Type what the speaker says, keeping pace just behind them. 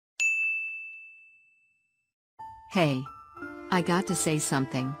Hey. I got to say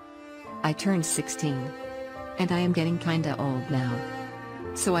something. I turned 16. And I am getting kinda old now.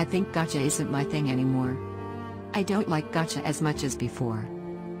 So I think gacha isn't my thing anymore. I don't like gacha as much as before.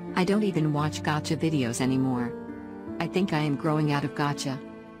 I don't even watch gacha videos anymore. I think I am growing out of gacha.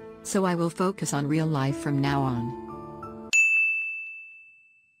 So I will focus on real life from now on.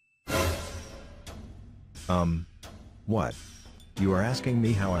 What? You are asking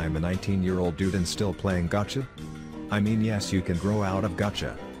me how I am a 19-year-old dude and still playing gacha? I mean, yes, you can grow out of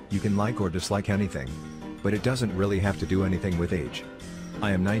gacha. You can like or dislike anything. But it doesn't really have to do anything with age.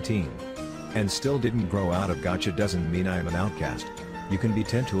 I am 19. And still didn't grow out of gacha doesn't mean I am an outcast. You can be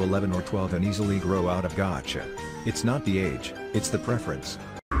 10 to 11 or 12 and easily grow out of gacha. It's not the age, it's the preference.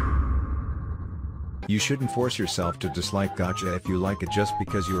 You shouldn't force yourself to dislike gacha if you like it just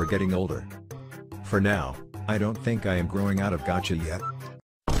because you are getting older. For now, I don't think I am growing out of gacha yet.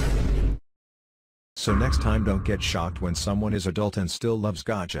 So next time don't get shocked when someone is adult and still loves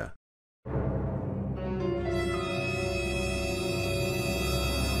gacha.